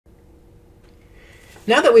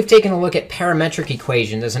Now that we've taken a look at parametric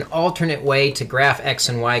equations as an alternate way to graph x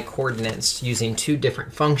and y coordinates using two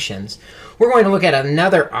different functions, we're going to look at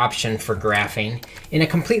another option for graphing in a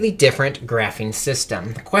completely different graphing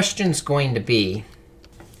system. The question's going to be,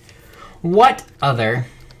 what other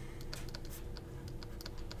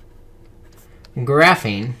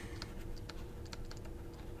graphing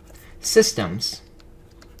systems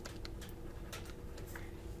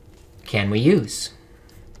can we use?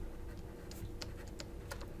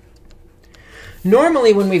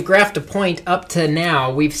 Normally, when we've graphed a point up to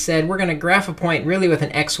now, we've said we're going to graph a point really with an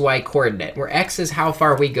xy coordinate, where x is how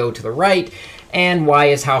far we go to the right, and y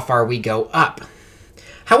is how far we go up.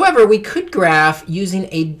 However, we could graph using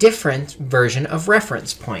a different version of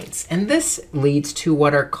reference points. And this leads to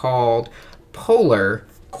what are called polar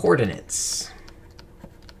coordinates.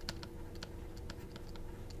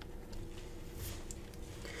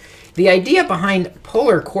 The idea behind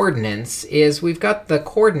polar coordinates is we've got the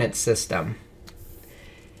coordinate system.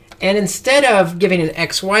 And instead of giving an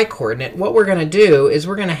xy coordinate, what we're going to do is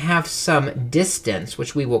we're going to have some distance,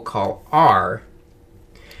 which we will call r,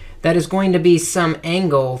 that is going to be some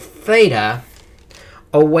angle theta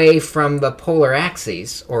away from the polar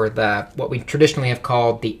axes, or what we traditionally have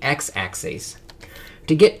called the x-axis,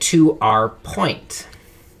 to get to our point.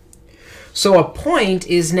 So a point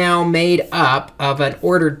is now made up of an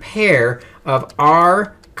ordered pair of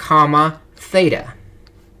r comma theta,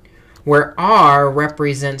 where r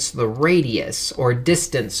represents the radius, or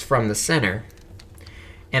distance from the center,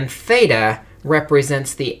 and theta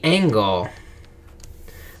represents the angle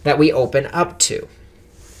that we open up to.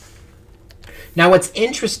 Now, what's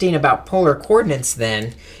interesting about polar coordinates,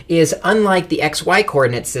 then, is unlike the xy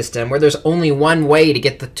coordinate system, where there's only one way to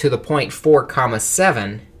get to the point 4,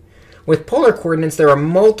 7, with polar coordinates, there are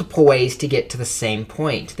multiple ways to get to the same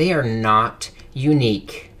point. They are not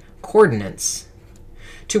unique coordinates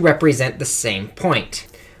to represent the same point.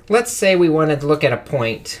 Let's say we wanted to look at a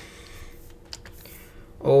point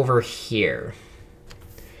over here.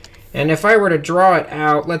 And if I were to draw it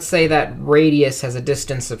out, let's say that radius has a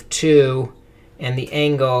distance of 2, and the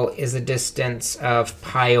angle is a distance of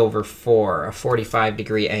pi over 4, a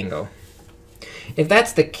 45-degree angle. If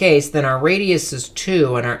that's the case, then our radius is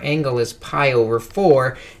 2, and our angle is pi over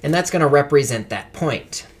 4, and that's going to represent that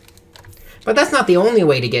point. But that's not the only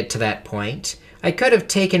way to get to that point. I could have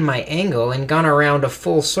taken my angle and gone around a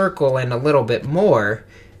full circle and a little bit more.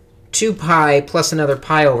 2 pi plus another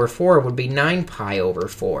pi over 4 would be 9 pi over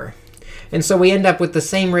 4. And so we end up with the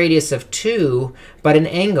same radius of 2, but an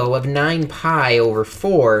angle of 9 pi over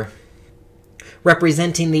 4,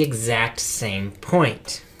 representing the exact same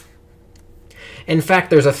point. In fact,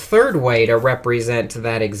 there's a third way to represent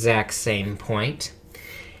that exact same point.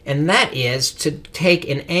 And that is to take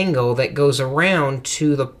an angle that goes around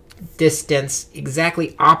to the distance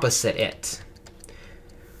exactly opposite it.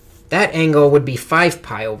 That angle would be 5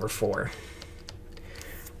 pi over 4.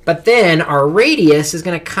 But then our radius is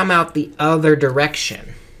going to come out the other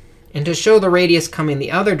direction. And to show the radius coming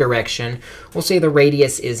the other direction, we'll say the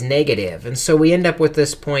radius is negative. And so we end up with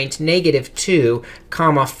this point negative 2,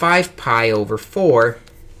 5 pi over 4.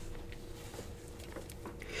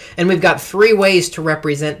 And we've got 3 ways to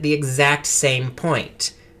represent the exact same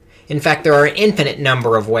point. In fact, there are an infinite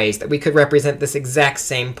number of ways that we could represent this exact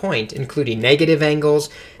same point, including negative angles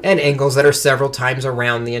and angles that are several times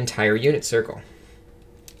around the entire unit circle.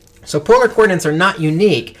 So polar coordinates are not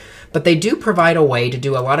unique, but they do provide a way to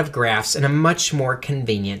do a lot of graphs in a much more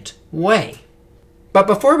convenient way. But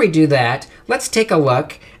before we do that, let's take a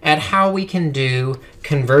look at how we can do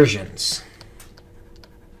conversions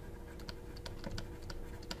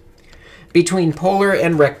between polar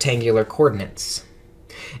and rectangular coordinates.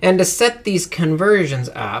 And to set these conversions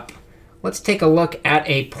up, let's take a look at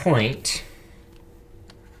a point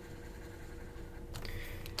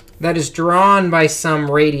that is drawn by some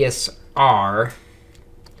radius r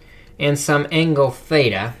and some angle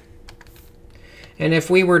theta. And if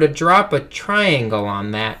we were to drop a triangle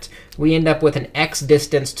on that, we end up with an x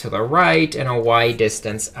distance to the right and a y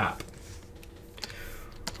distance up.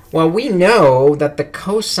 Well, we know that the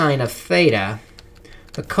cosine of theta,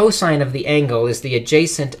 the cosine of the angle, is the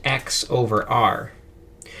adjacent x over r.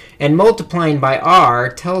 And multiplying by r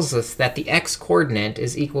tells us that the x coordinate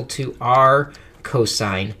is equal to r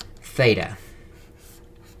cosine theta.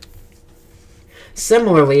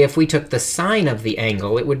 Similarly, if we took the sine of the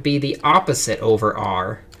angle, it would be the opposite over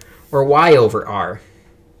r, or y over r.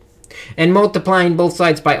 And multiplying both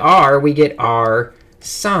sides by r, we get r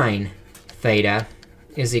sine theta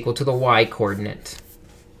is equal to the y coordinate.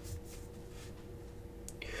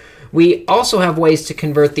 We also have ways to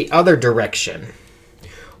convert the other direction.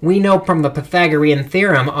 we know from the Pythagorean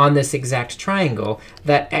theorem on this exact triangle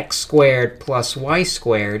that x squared plus y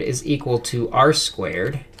squared is equal to r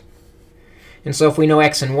squared. And so if we know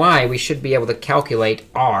x and y, we should be able to calculate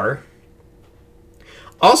r.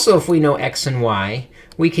 Also, if we know x and y,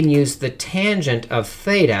 we can use the tangent of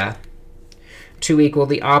theta to equal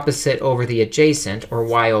the opposite over the adjacent, or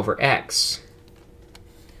y over x.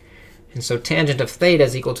 And so tangent of theta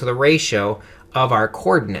is equal to the ratio of our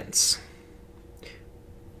coordinates.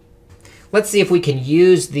 Let's see if we can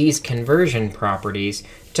use these conversion properties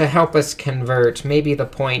to help us convert maybe the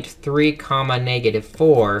point 3,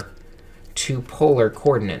 -4 to polar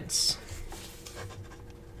coordinates.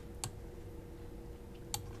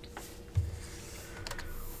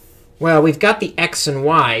 Well, we've got the x and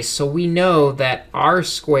y, so we know that r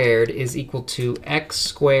squared is equal to x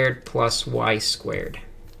squared plus y squared.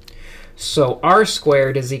 So r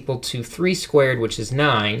squared is equal to 3 squared, which is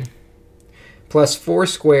 9, plus 4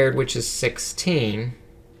 squared, which is 16.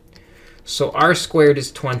 So r squared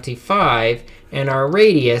is 25, and our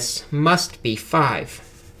radius must be 5.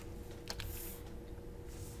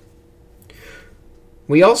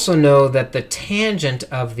 We also know that the tangent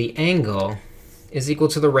of the angle is equal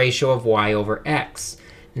to the ratio of y over x,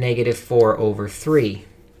 -4/3.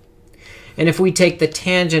 And if we take the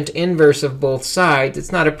tangent inverse of both sides,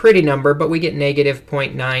 it's not a pretty number, but we get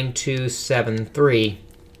 -0.9273,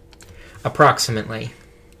 approximately.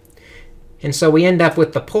 And so we end up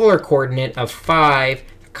with the polar coordinate of 5,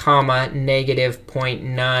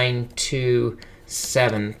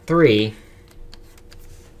 -0.9273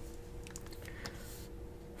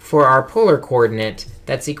 for our polar coordinate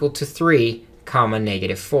that's equal to 3,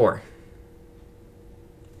 -4.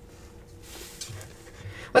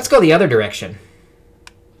 Let's go the other direction.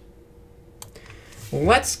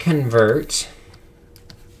 Let's convert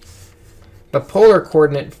the polar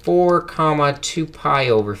coordinate 4, 2 pi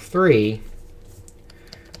over 3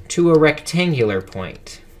 to a rectangular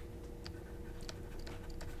point.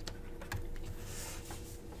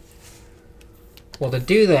 Well, to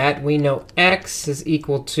do that, we know x is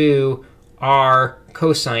equal to r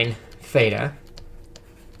cosine theta.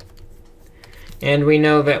 And we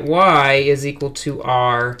know that y is equal to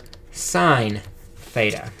r sine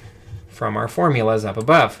theta from our formulas up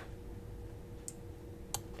above.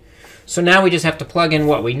 So now we just have to plug in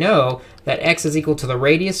what we know, that x is equal to the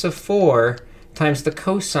radius of 4 times the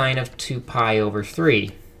cosine of 2 pi over 3.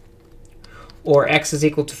 Or x is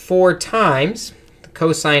equal to 4 times the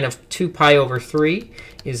cosine of 2 pi over 3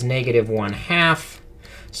 is -1/2.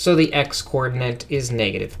 So the x coordinate is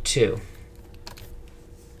 -2.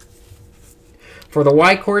 For the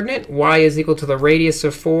y coordinate, y is equal to the radius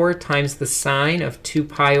of 4 times the sine of 2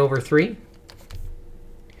 pi over 3.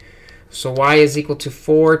 So y is equal to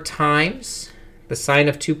 4 times the sine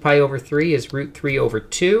of 2 pi over 3 is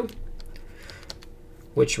 √3/2,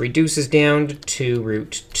 which reduces down to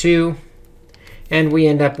 √2. And we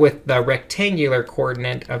end up with the rectangular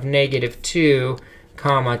coordinate of -2, 2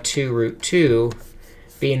 √2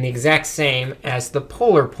 being the exact same as the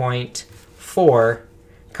polar point 4,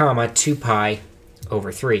 2 pi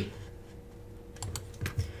over 3.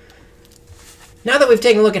 Now that we've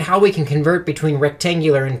taken a look at how we can convert between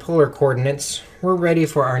rectangular and polar coordinates, we're ready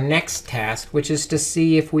for our next task, which is to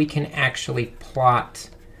see if we can actually plot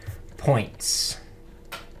points.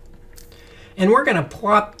 And we're going to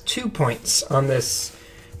plot 2 points on this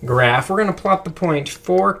graph. We're going to plot the point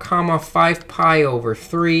 4, 5 pi over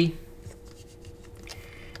 3.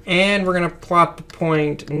 And we're going to plot the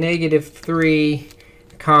point -3,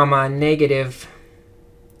 -3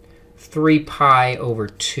 pi over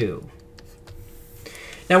 2.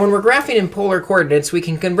 Now, when we're graphing in polar coordinates, we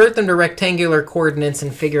can convert them to rectangular coordinates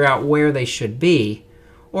and figure out where they should be.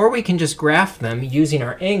 Or we can just graph them using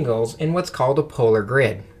our angles in what's called a polar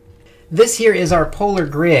grid. This here is our polar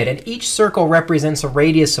grid, and each circle represents a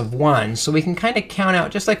radius of 1. So we can kind of count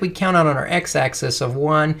out, just like we count out on our x-axis, of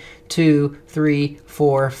 1, 2, 3,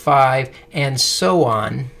 4, 5, and so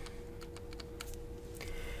on.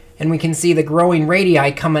 And we can see the growing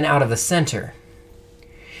radii coming out of the center.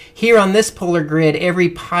 Here on this polar grid, every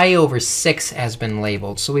pi over 6 has been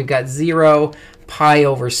labeled. So we've got 0, pi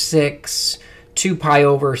over 6, 2 pi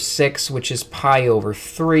over 6, which is pi over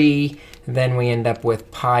 3. Then we end up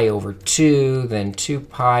with pi over 2, then 2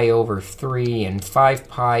 pi over 3, and 5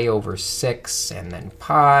 pi over 6, and then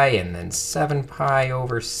pi, and then 7 pi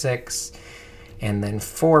over 6, and then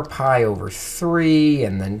 4 pi over 3,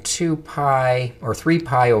 and then 2 pi, or 3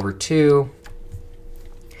 pi over 2,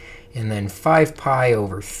 and then 5 pi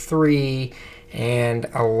over 3, and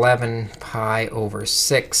 11 pi over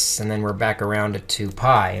 6. And then we're back around to 2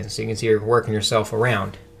 pi. And so you can see you're working yourself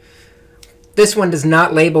around. This one does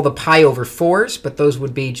not label the pi over 4s, but those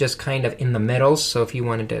would be just kind of in the middle. So if you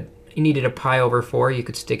needed a pi over 4, you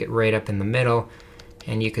could stick it right up in the middle.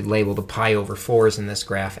 And you could label the pi over 4s in this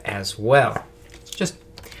graph as well. It's just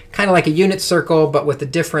kind of like a unit circle, but with a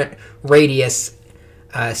different radius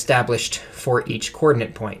established for each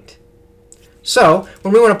coordinate point. So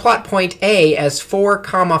when we want to plot point A as 4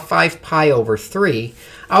 comma 5 pi over 3,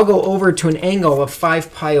 I'll go over to an angle of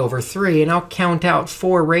 5 pi over 3, and I'll count out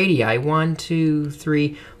 4 radii. 1, 2,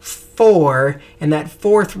 3, 4. And that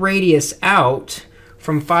fourth radius out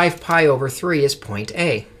from 5 pi over 3 is point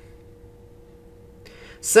A.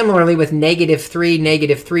 Similarly, with negative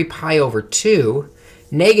 3 pi over 2,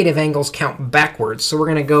 negative angles count backwards. So we're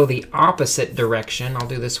going to go the opposite direction. I'll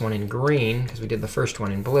do this one in green because we did the first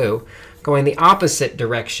one in blue. Going the opposite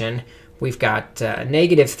direction, we've got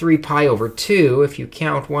negative 3 pi over 2. If you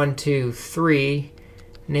count 1, 2, 3,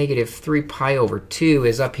 negative 3 pi over 2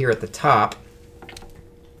 is up here at the top.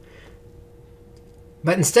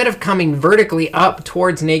 But instead of coming vertically up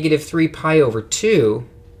towards negative 3 pi over 2,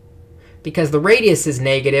 because the radius is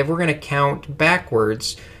negative, we're going to count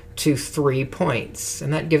backwards to 3 points.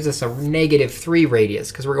 And that gives us a negative 3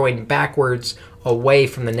 radius, because we're going backwards away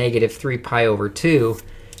from the negative 3 pi over 2.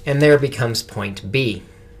 And there becomes point B.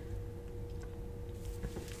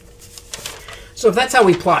 So if that's how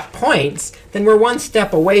we plot points, then we're one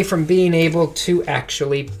step away from being able to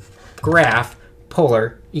actually graph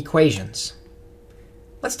polar equations.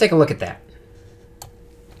 Let's take a look at that.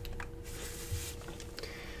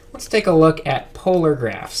 Let's take a look at polar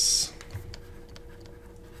graphs.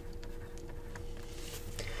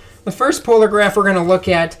 The first polar graph we're going to look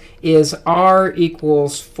at is r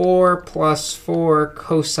equals 4 plus 4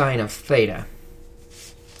 cosine of theta.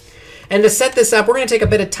 And to set this up, we're going to take a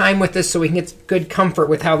bit of time with this so we can get good comfort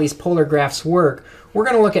with how these polar graphs work. We're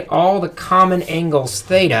going to look at all the common angles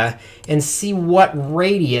theta and see what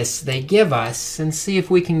radius they give us and see if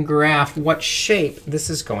we can graph what shape this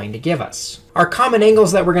is going to give us. Our common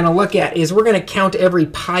angles that we're going to look at is we're going to count every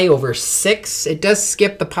pi over 6. It does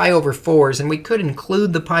skip the pi over 4s, and we could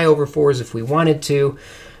include the pi over 4s if we wanted to.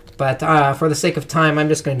 But for the sake of time, I'm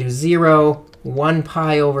just going to do 0, 1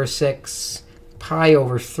 pi over 6, pi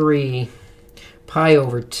over 3, pi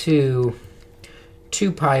over 2,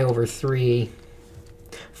 2 pi over 3,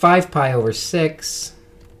 5 pi over 6,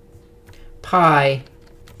 pi,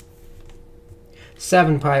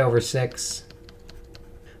 7 pi over 6,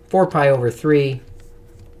 4 pi over 3,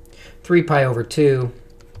 3 pi over 2,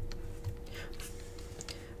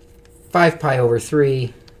 5 pi over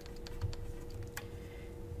 3,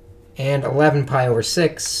 and 11 pi over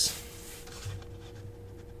 6.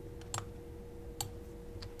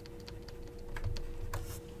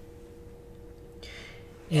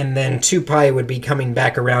 And then 2 pi would be coming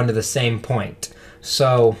back around to the same point.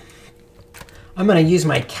 So I'm going to use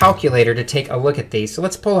my calculator to take a look at these. So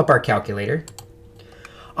let's pull up our calculator.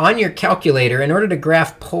 On your calculator, in order to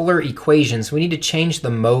graph polar equations, we need to change the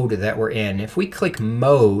mode that we're in. If we click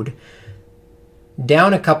Mode,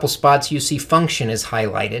 down a couple spots, you see Function is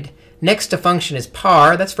highlighted. Next to Function is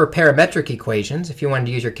Par. That's for parametric equations, if you wanted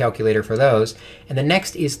to use your calculator for those. And the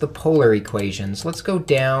next is the polar equations. Let's go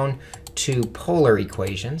down to polar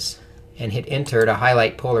equations and hit Enter to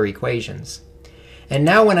highlight polar equations. And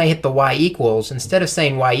now when I hit the y equals, instead of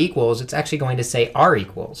saying y equals, it's actually going to say r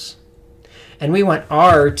equals. And we want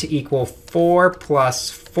r to equal 4 plus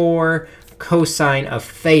 4 cosine of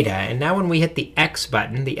theta. And now when we hit the x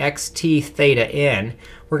button, the xt theta in,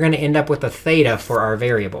 we're going to end up with a theta for our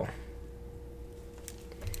variable.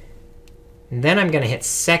 And then I'm going to hit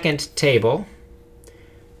Second Table.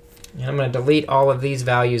 And I'm going to delete all of these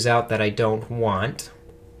values out that I don't want.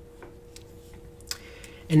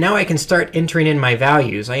 And now I can start entering in my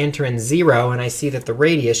values. I enter in 0, and I see that the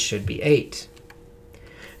radius should be 8.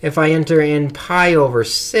 If I enter in pi over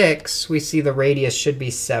 6, we see the radius should be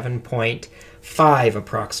 7.5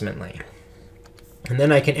 approximately. And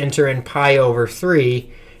then I can enter in pi over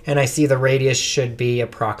 3, and I see the radius should be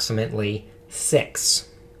approximately 6.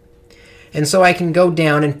 And so I can go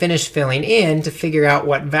down and finish filling in to figure out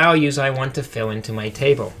what values I want to fill into my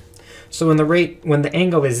table. So when the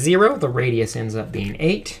angle is 0, the radius ends up being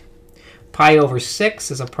 8. Pi over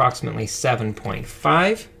 6 is approximately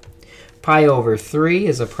 7.5. Pi over 3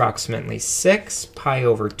 is approximately 6. Pi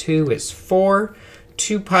over 2 is 4.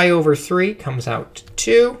 2 pi over 3 comes out to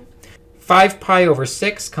 2. 5 pi over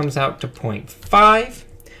 6 comes out to 0.5.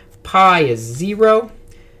 Pi is 0.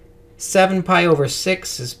 7 pi over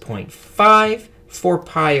 6 is 0.5. 4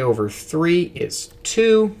 pi over 3 is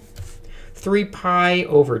 2. 3 pi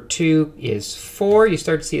over 2 is 4. You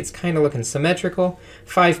start to see it's kind of looking symmetrical.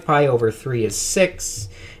 5 pi over 3 is 6.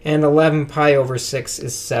 And 11 pi over 6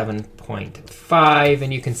 is 7.5.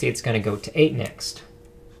 And you can see it's going to go to 8 next.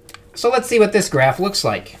 So let's see what this graph looks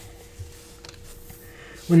like.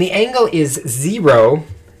 When the angle is 0,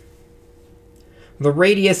 the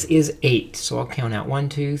radius is 8. So I'll count out 1,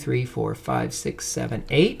 2, 3, 4, 5, 6, 7,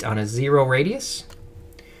 8 on a 0 radius.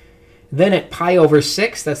 Then at pi over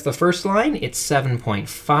 6, that's the first line, it's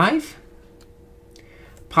 7.5.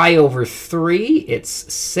 Pi over 3, it's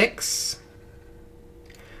 6.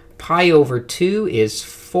 Pi over 2 is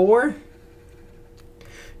 4.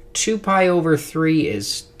 2 pi over 3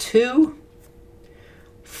 is 2.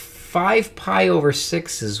 5 pi over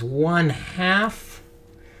 6 is 1/2.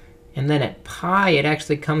 And then at pi, it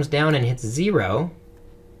actually comes down and hits 0.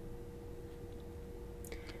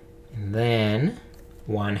 And then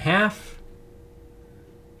 1/2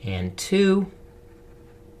 and 2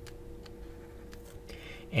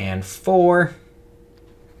 and 4.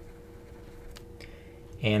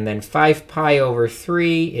 And then 5 pi over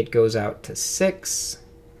 3, it goes out to 6.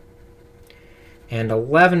 And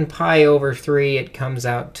 11 pi over 3, it comes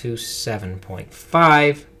out to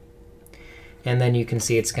 7.5. And then you can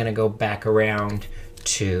see it's going to go back around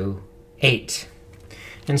to 8.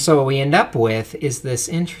 And so what we end up with is this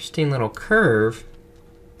interesting little curve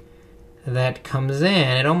that comes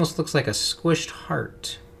in. It almost looks like a squished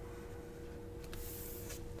heart.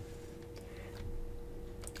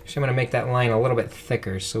 Actually, I'm going to make that line a little bit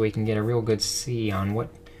thicker so we can get a real good see on what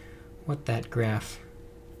that graph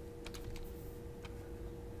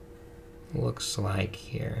looks like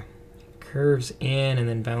here. It curves in and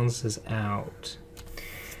then bounces out.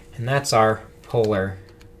 And that's our polar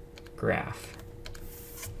graph.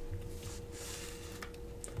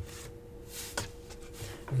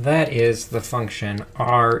 That is the function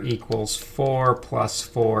r equals 4 plus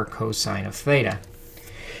 4 cosine of theta.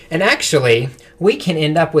 And actually, we can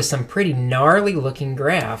end up with some pretty gnarly looking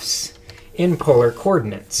graphs in polar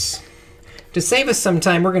coordinates. To save us some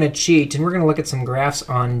time, we're going to cheat, and we're going to look at some graphs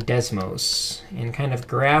on Desmos and kind of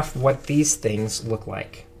graph what these things look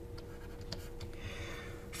like.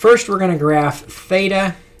 First, we're going to graph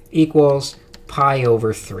theta equals pi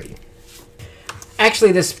over 3.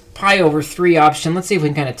 Actually, this pi over 3 option, let's see if we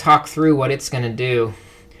can kind of talk through what it's going to do.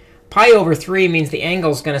 Pi over 3 means the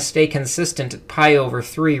angle is going to stay consistent at pi over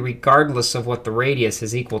 3 regardless of what the radius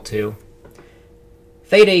is equal to.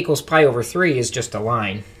 Theta equals pi over 3 is just a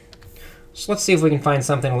line. So let's see if we can find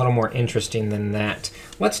something a little more interesting than that.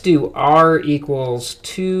 Let's do r equals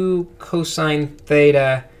 2 cosine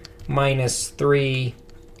theta minus 3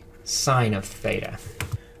 sine of theta.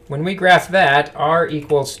 When we graph that, r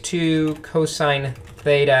equals 2 cosine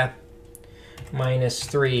theta minus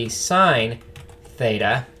 3 sine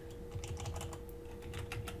theta,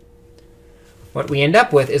 what we end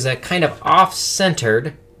up with is a kind of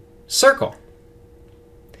off-centered circle.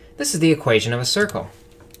 This is the equation of a circle.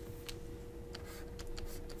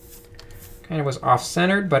 Kind of was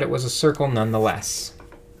off-centered, but it was a circle nonetheless.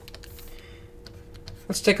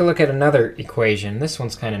 Let's take a look at another equation. This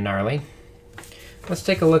one's kind of gnarly. Let's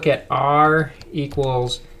take a look at r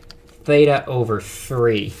equals theta over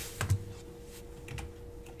 3.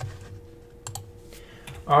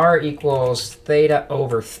 r equals theta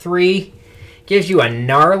over 3 gives you a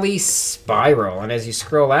gnarly spiral. And as you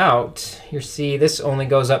scroll out, you see this only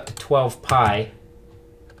goes up to 12 pi.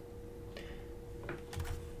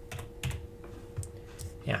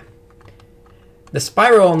 Yeah. The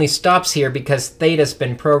spiral only stops here because theta's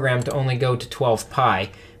been programmed to only go to 12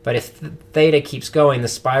 pi. But if theta keeps going, the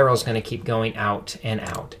spiral is going to keep going out and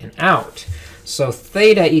out and out. So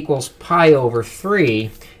theta equals pi over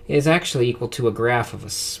 3 is actually equal to a graph of a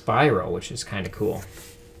spiral, which is kind of cool.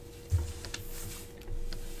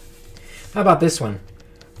 How about this one?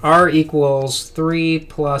 R equals 3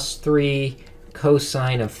 plus 3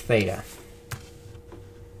 cosine of theta.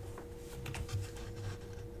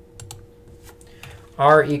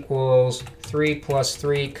 R equals 3 plus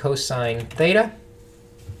 3 cosine theta.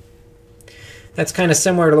 That's kind of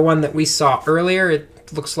similar to the one that we saw earlier.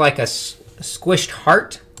 It looks like a squished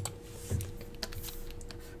heart.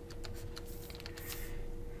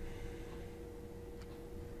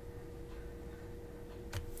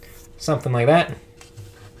 Something like that.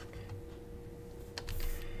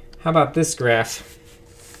 How about this graph?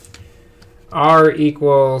 R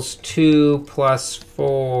equals 2 plus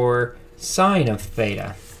 4 sine of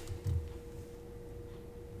theta.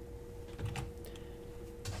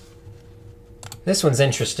 This one's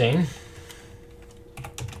interesting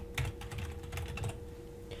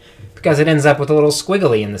because it ends up with a little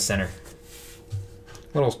squiggly in the center.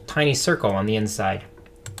 A little tiny circle on the inside.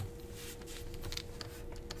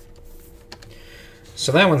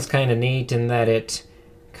 So that one's kind of neat in that it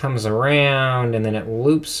comes around, and then it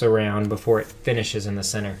loops around before it finishes in the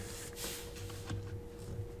center.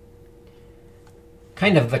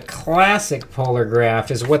 Kind of the classic polar graph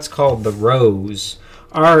is what's called the rose.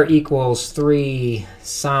 R equals 3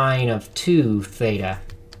 sine of 2 theta.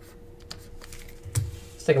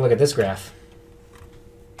 Let's take a look at this graph.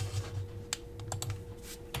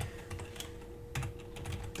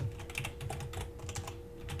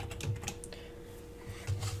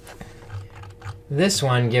 This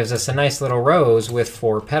one gives us a nice little rose with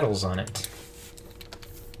 4 petals on it.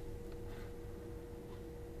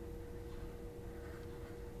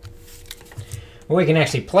 Well, we can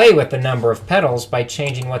actually play with the number of petals by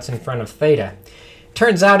changing what's in front of theta.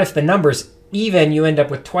 Turns out if the number's even, you end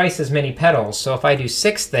up with twice as many petals. So if I do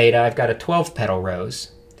 6 theta, I've got a 12-petal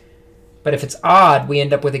rose. But if it's odd, we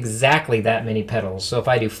end up with exactly that many petals. So if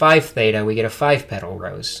I do 5 theta, we get a 5-petal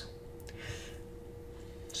rose.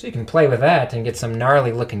 So you can play with that and get some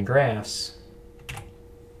gnarly looking graphs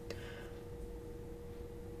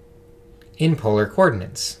in polar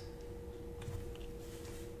coordinates.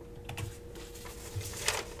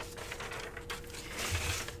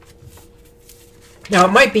 Now,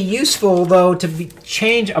 it might be useful, though, to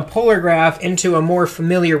change a polar graph into a more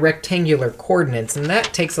familiar rectangular coordinates, and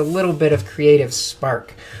that takes a little bit of creative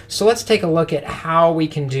spark. So let's take a look at how we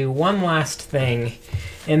can do one last thing,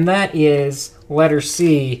 and that is letter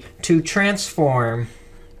C, to transform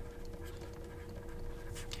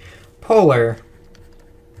polar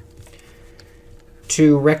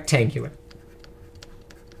to rectangular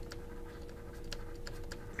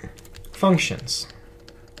functions.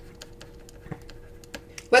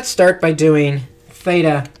 Let's start by doing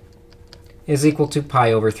theta is equal to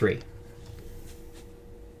pi over 3.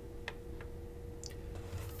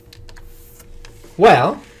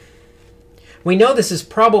 Well, we know this is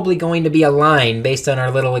probably going to be a line based on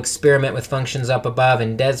our little experiment with functions up above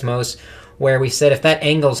in Desmos, where we said if that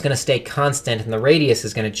angle is going to stay constant and the radius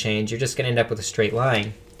is going to change, you're just going to end up with a straight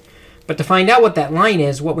line. But to find out what that line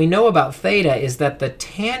is, what we know about theta is that the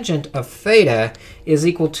tangent of theta is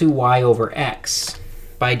equal to y over x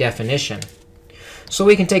by definition. So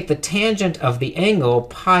we can take the tangent of the angle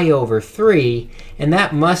pi over 3, and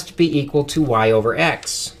that must be equal to y over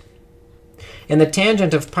x. And the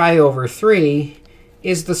tangent of pi over 3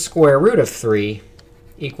 is the square root of 3,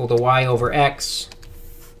 equal to y over x.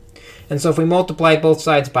 And so if we multiply both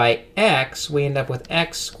sides by x, we end up with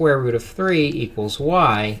x square root of 3 equals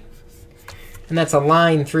y. And that's a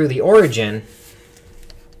line through the origin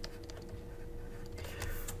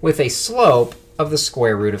with a slope of the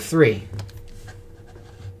square root of 3.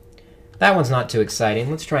 That one's not too exciting.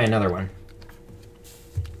 Let's try another one.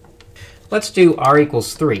 Let's do r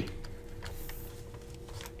equals 3.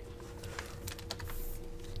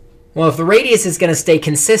 Well, if the radius is going to stay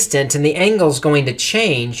consistent and the angle is going to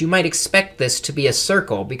change, you might expect this to be a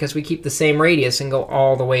circle because we keep the same radius and go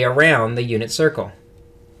all the way around the unit circle.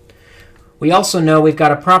 We also know we've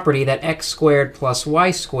got a property that x squared plus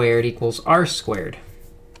y squared equals r squared.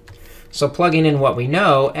 So plugging in what we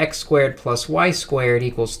know, x squared plus y squared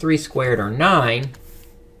equals 3 squared, or 9.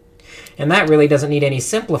 And that really doesn't need any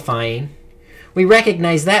simplifying. We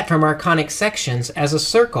recognize that from our conic sections as a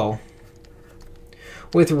circle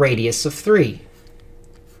with radius of 3.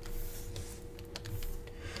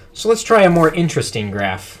 So let's try a more interesting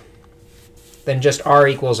graph than just r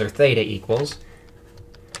equals or theta equals.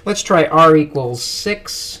 Let's try r equals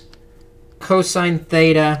 6 cosine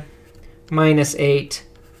theta minus 8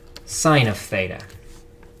 sine of theta.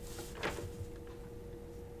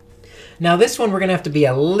 Now this one we're going to have to be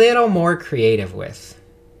a little more creative with.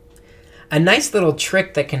 A nice little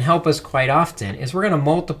trick that can help us quite often is we're going to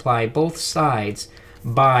multiply both sides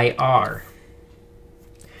by r.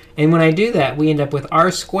 And when I do that, we end up with r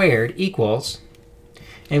squared equals,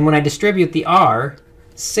 and when I distribute the r,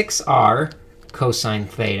 6r cosine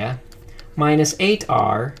theta minus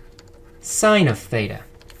 8r sine of theta.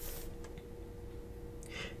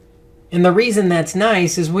 And the reason that's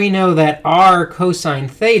nice is we know that r cosine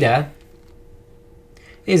theta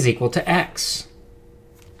is equal to x.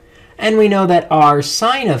 And we know that r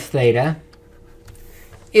sine of theta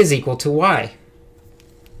is equal to y.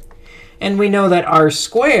 And we know that r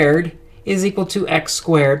squared is equal to x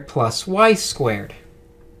squared plus y squared.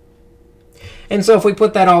 And so if we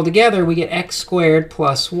put that all together, we get x squared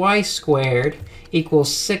plus y squared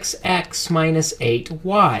equals 6x minus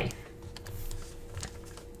 8y.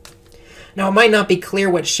 Now, it might not be clear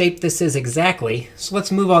what shape this is exactly, so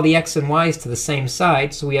let's move all the x and y's to the same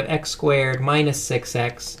side. So we have x squared minus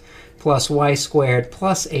 6x plus y squared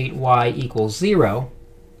plus 8y equals 0.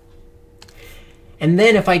 And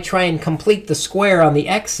then if I try and complete the square on the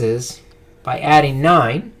x's, by adding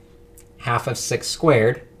 9, half of 6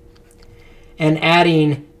 squared, and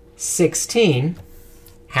adding 16,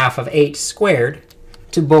 half of 8 squared,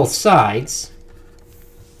 to both sides.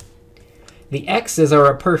 The x's are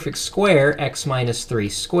a perfect square, x minus 3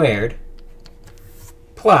 squared,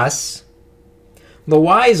 plus the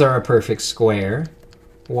y's are a perfect square,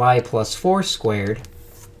 y plus 4 squared,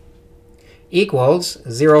 equals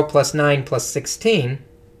 0 plus 9 plus 16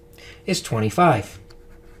 is 25.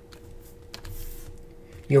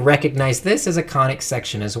 You'll recognize this as a conic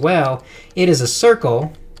section as well. It is a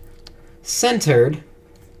circle centered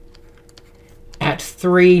at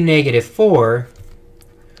 3, -4,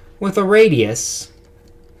 with a radius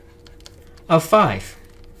of 5.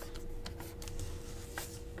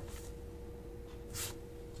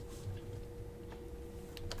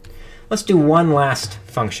 Let's do one last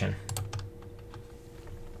function.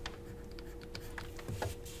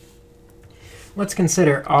 Let's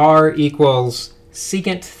consider r equals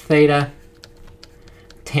secant theta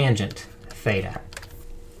tangent theta.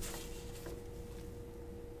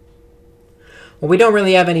 Well, we don't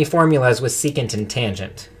really have any formulas with secant and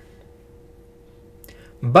tangent.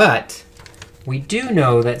 But we do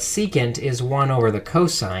know that secant is 1 over the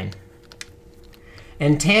cosine,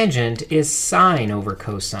 and tangent is sine over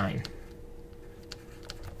cosine.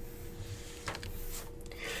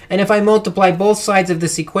 And if I multiply both sides of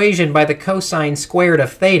this equation by the cosine squared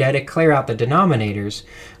of theta to clear out the denominators,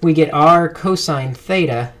 we get r cosine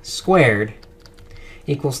theta squared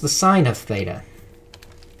equals the sine of theta.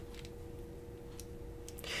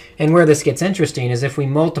 And where this gets interesting is if we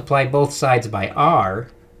multiply both sides by r,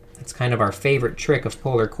 that's kind of our favorite trick of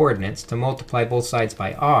polar coordinates, to multiply both sides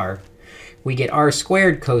by r, we get r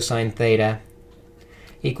squared cosine theta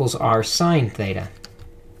equals r sine theta.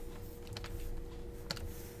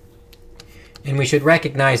 And we should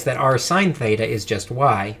recognize that r sine theta is just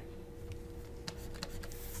y.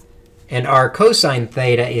 And r cosine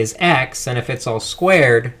theta is x. And if it's all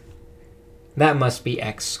squared, that must be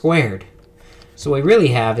x squared. So what we really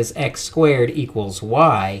have is x squared equals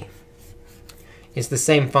y is the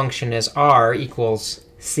same function as r equals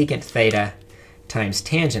secant theta times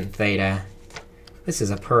tangent theta. This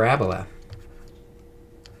is a parabola.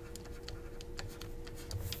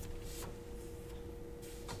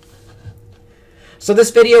 So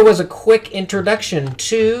this video was a quick introduction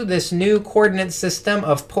to this new coordinate system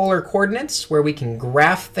of polar coordinates, where we can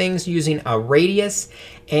graph things using a radius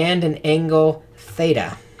and an angle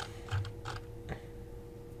theta.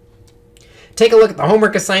 Take a look at the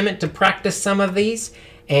homework assignment to practice some of these,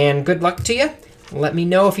 and good luck to you. Let me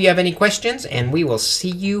know if you have any questions, and we will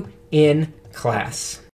see you in class.